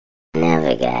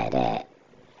forgot that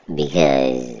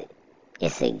because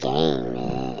it's a game,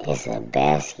 man. It's a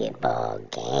basketball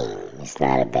game. It's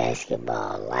not a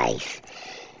basketball life.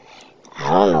 I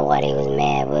don't know why they was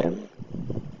mad with him.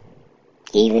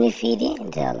 Even if he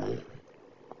didn't tell him.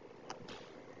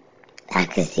 I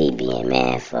could see being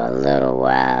mad for a little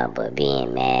while, but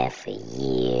being mad for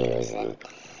years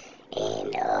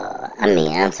I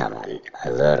mean, I'm talking about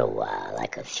a little while,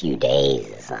 like a few days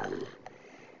or something.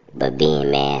 But being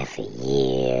mad for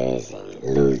years and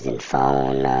losing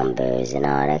phone numbers and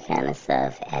all that kind of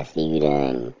stuff after you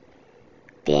done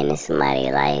been in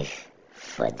somebody's life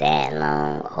for that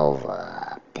long over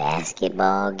a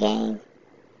basketball game,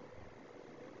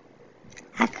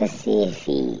 I could see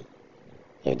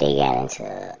if they got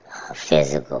into a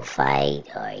physical fight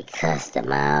or he cussed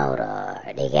them out or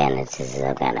they got into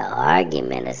some kind of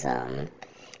argument or something.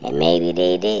 And maybe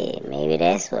they did. Maybe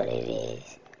that's what it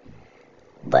is.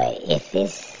 But if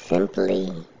it's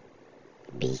simply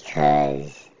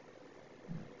because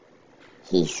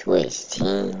he switched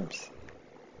teams,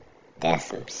 that's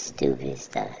some stupid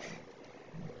stuff.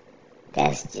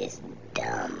 That's just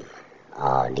dumb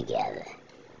altogether.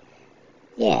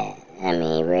 Yeah, I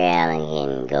mean, Ray Allen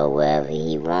can go wherever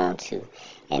he wants to.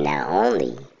 And not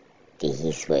only did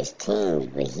he switch teams,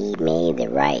 but he made the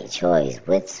right choice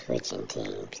with switching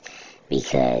teams.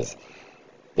 Because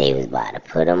they was about to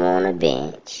put him on a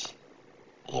bench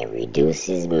and reduce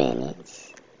his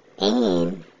minutes.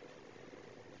 And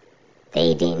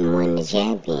they didn't win the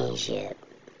championship.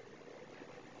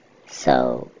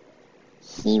 So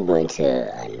he went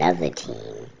to another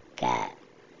team, got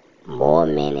more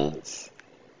minutes,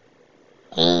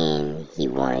 and he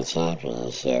won a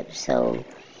championship. So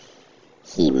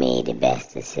he made the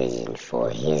best decision for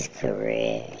his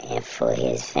career and for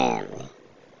his family.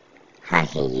 How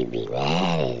can you be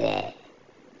mad at that?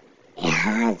 And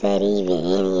how is that even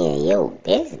any of your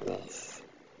business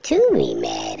to be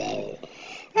mad at it?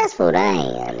 That's what I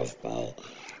ain't understand.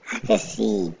 I could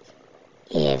see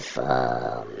if,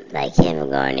 like Kevin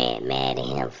Garnett mad at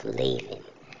him for leaving.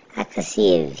 I could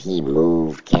see if he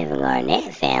moved Kevin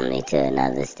Garnett's family to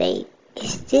another state.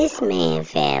 It's this man's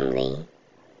family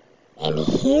and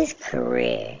his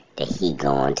career that he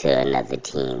going to another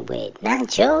team with,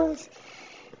 not yours.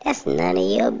 That's none of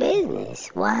your business.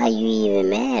 Why are you even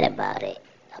mad about it?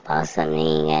 About something that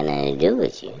ain't got nothing to do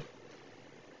with you.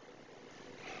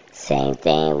 Same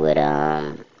thing with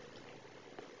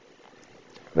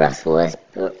Russell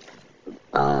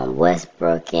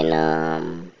Westbrook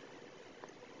and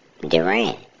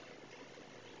Durant.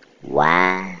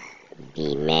 Why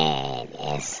be mad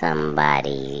at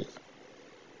somebody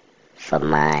for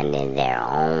minding their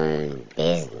own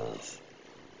business?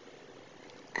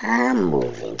 I'm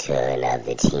moving to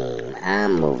another team.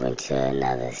 I'm moving to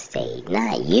another state.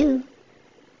 Not you.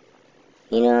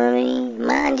 You know what I mean?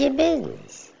 Mind your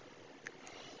business.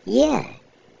 Yeah,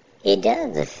 it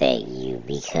does affect you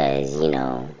because,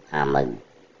 I'm a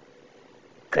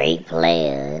great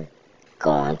player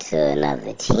going to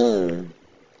another team,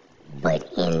 but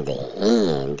in the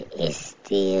end, it's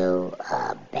still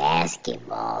a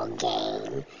basketball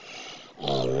game.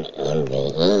 And in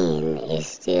the end, it's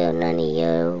still none of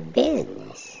your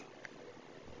business.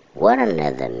 What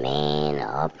another man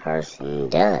or person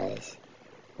does,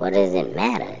 what does it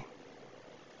matter?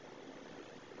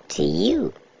 To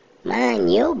you,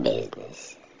 mind your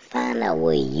business. Find out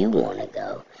where you want to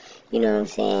go. You know what I'm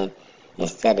saying?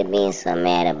 Instead of being so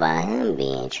mad about him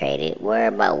being traded, worry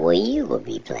about where you will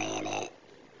be playing at.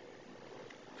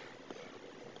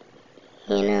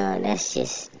 That's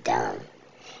just dumb.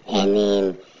 And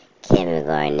then Kevin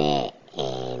Garnett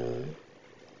and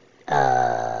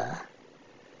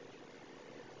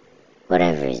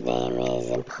whatever his name is,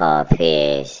 and Paul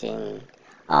Pierce and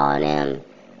all them,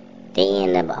 they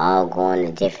end up all going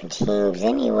to different teams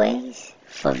anyways,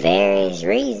 for various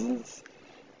reasons.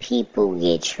 People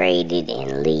get traded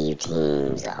and leave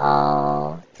teams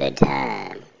all the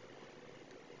time.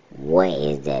 What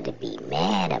is there to be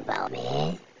mad about,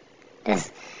 man?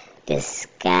 The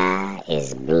sky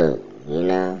is blue,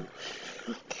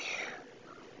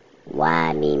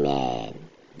 Why be mad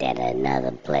that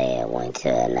another player went to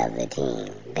another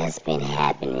team? That's been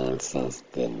happening since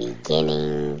the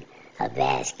beginning of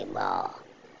basketball.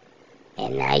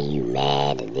 And now you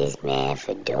mad at this man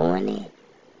for doing it?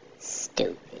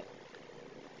 Stupid.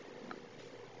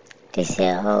 They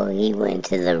said, he went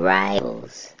to the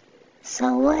rivals.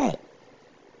 So what?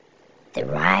 The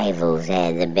rivals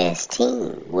had the best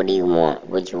team. What do you want?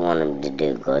 What you want them to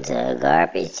do? Go to a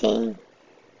garbage team?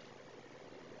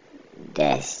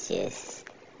 That'd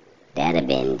have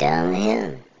been dumb of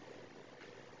him.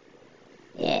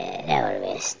 Yeah, that would have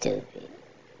been stupid.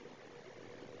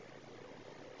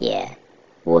 Yeah.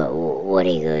 What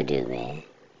he gonna do, man?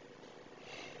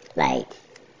 Like,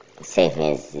 say for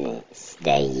instance,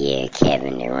 that year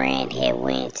Kevin Durant had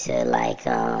went to like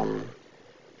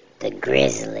the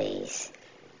Grizzlies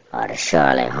or the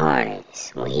Charlotte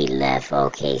Hornets when he left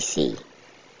OKC.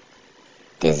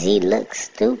 Does he look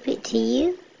stupid to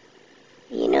you?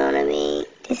 You know what I mean?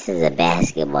 This is a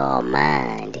basketball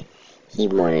mind. He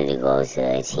wanted to go to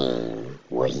a team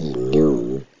where he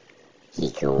knew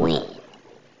he could win.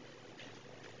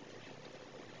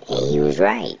 And he was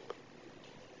right.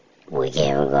 With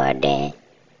Kevin Durant,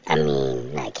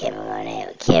 not Kevin Durant,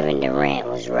 but Kevin Durant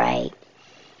was right.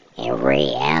 And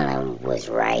Ray Allen was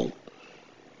right.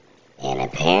 And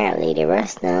apparently the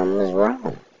rest of them was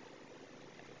wrong.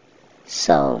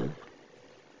 So,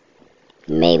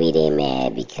 maybe they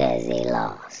mad because they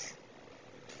lost.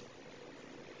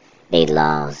 They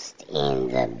lost in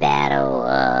the battle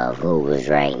of who was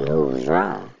right and who was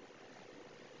wrong.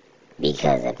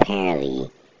 Because apparently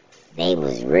they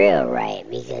was real right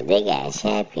because they got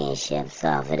championships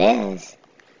off of this.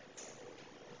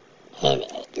 And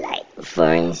like,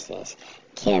 for instance,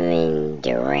 Kevin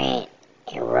Durant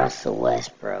and Russell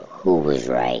Westbrook, who was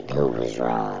right, who was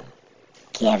wrong?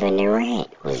 Kevin Durant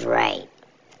was right.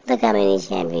 Look how many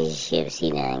championships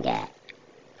he done got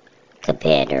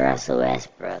compared to Russell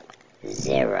Westbrook.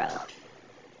 0.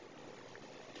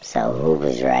 So who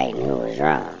was right and who was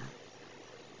wrong?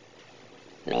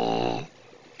 Man,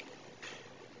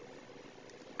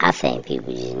 I think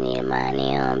people just need to mind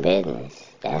their own business.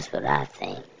 That's what I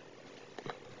think.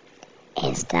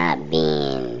 And stop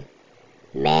being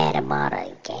mad about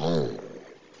a game.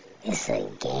 It's a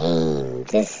game.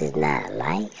 This is not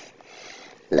life.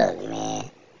 Look,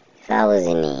 man, if I was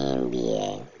in the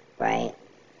NBA, right,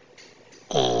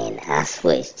 and I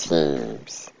switched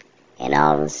teams, and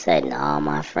all of a sudden all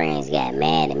my friends got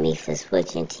mad at me for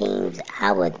switching teams,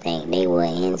 I would think they were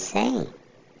insane.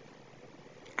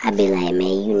 I'd be like,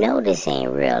 man, you know this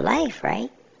ain't real life, right?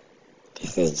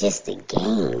 This is just a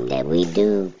game that we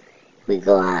do. We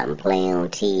go out and play on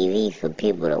TV for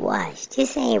people to watch.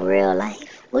 This ain't real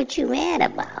life. What you mad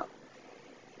about?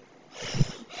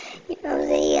 You know what I'm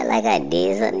saying? Like I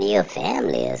did something to your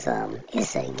family or something.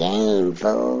 It's a game,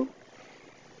 fool.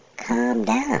 Calm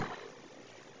down.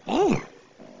 Damn.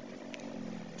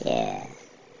 Yeah.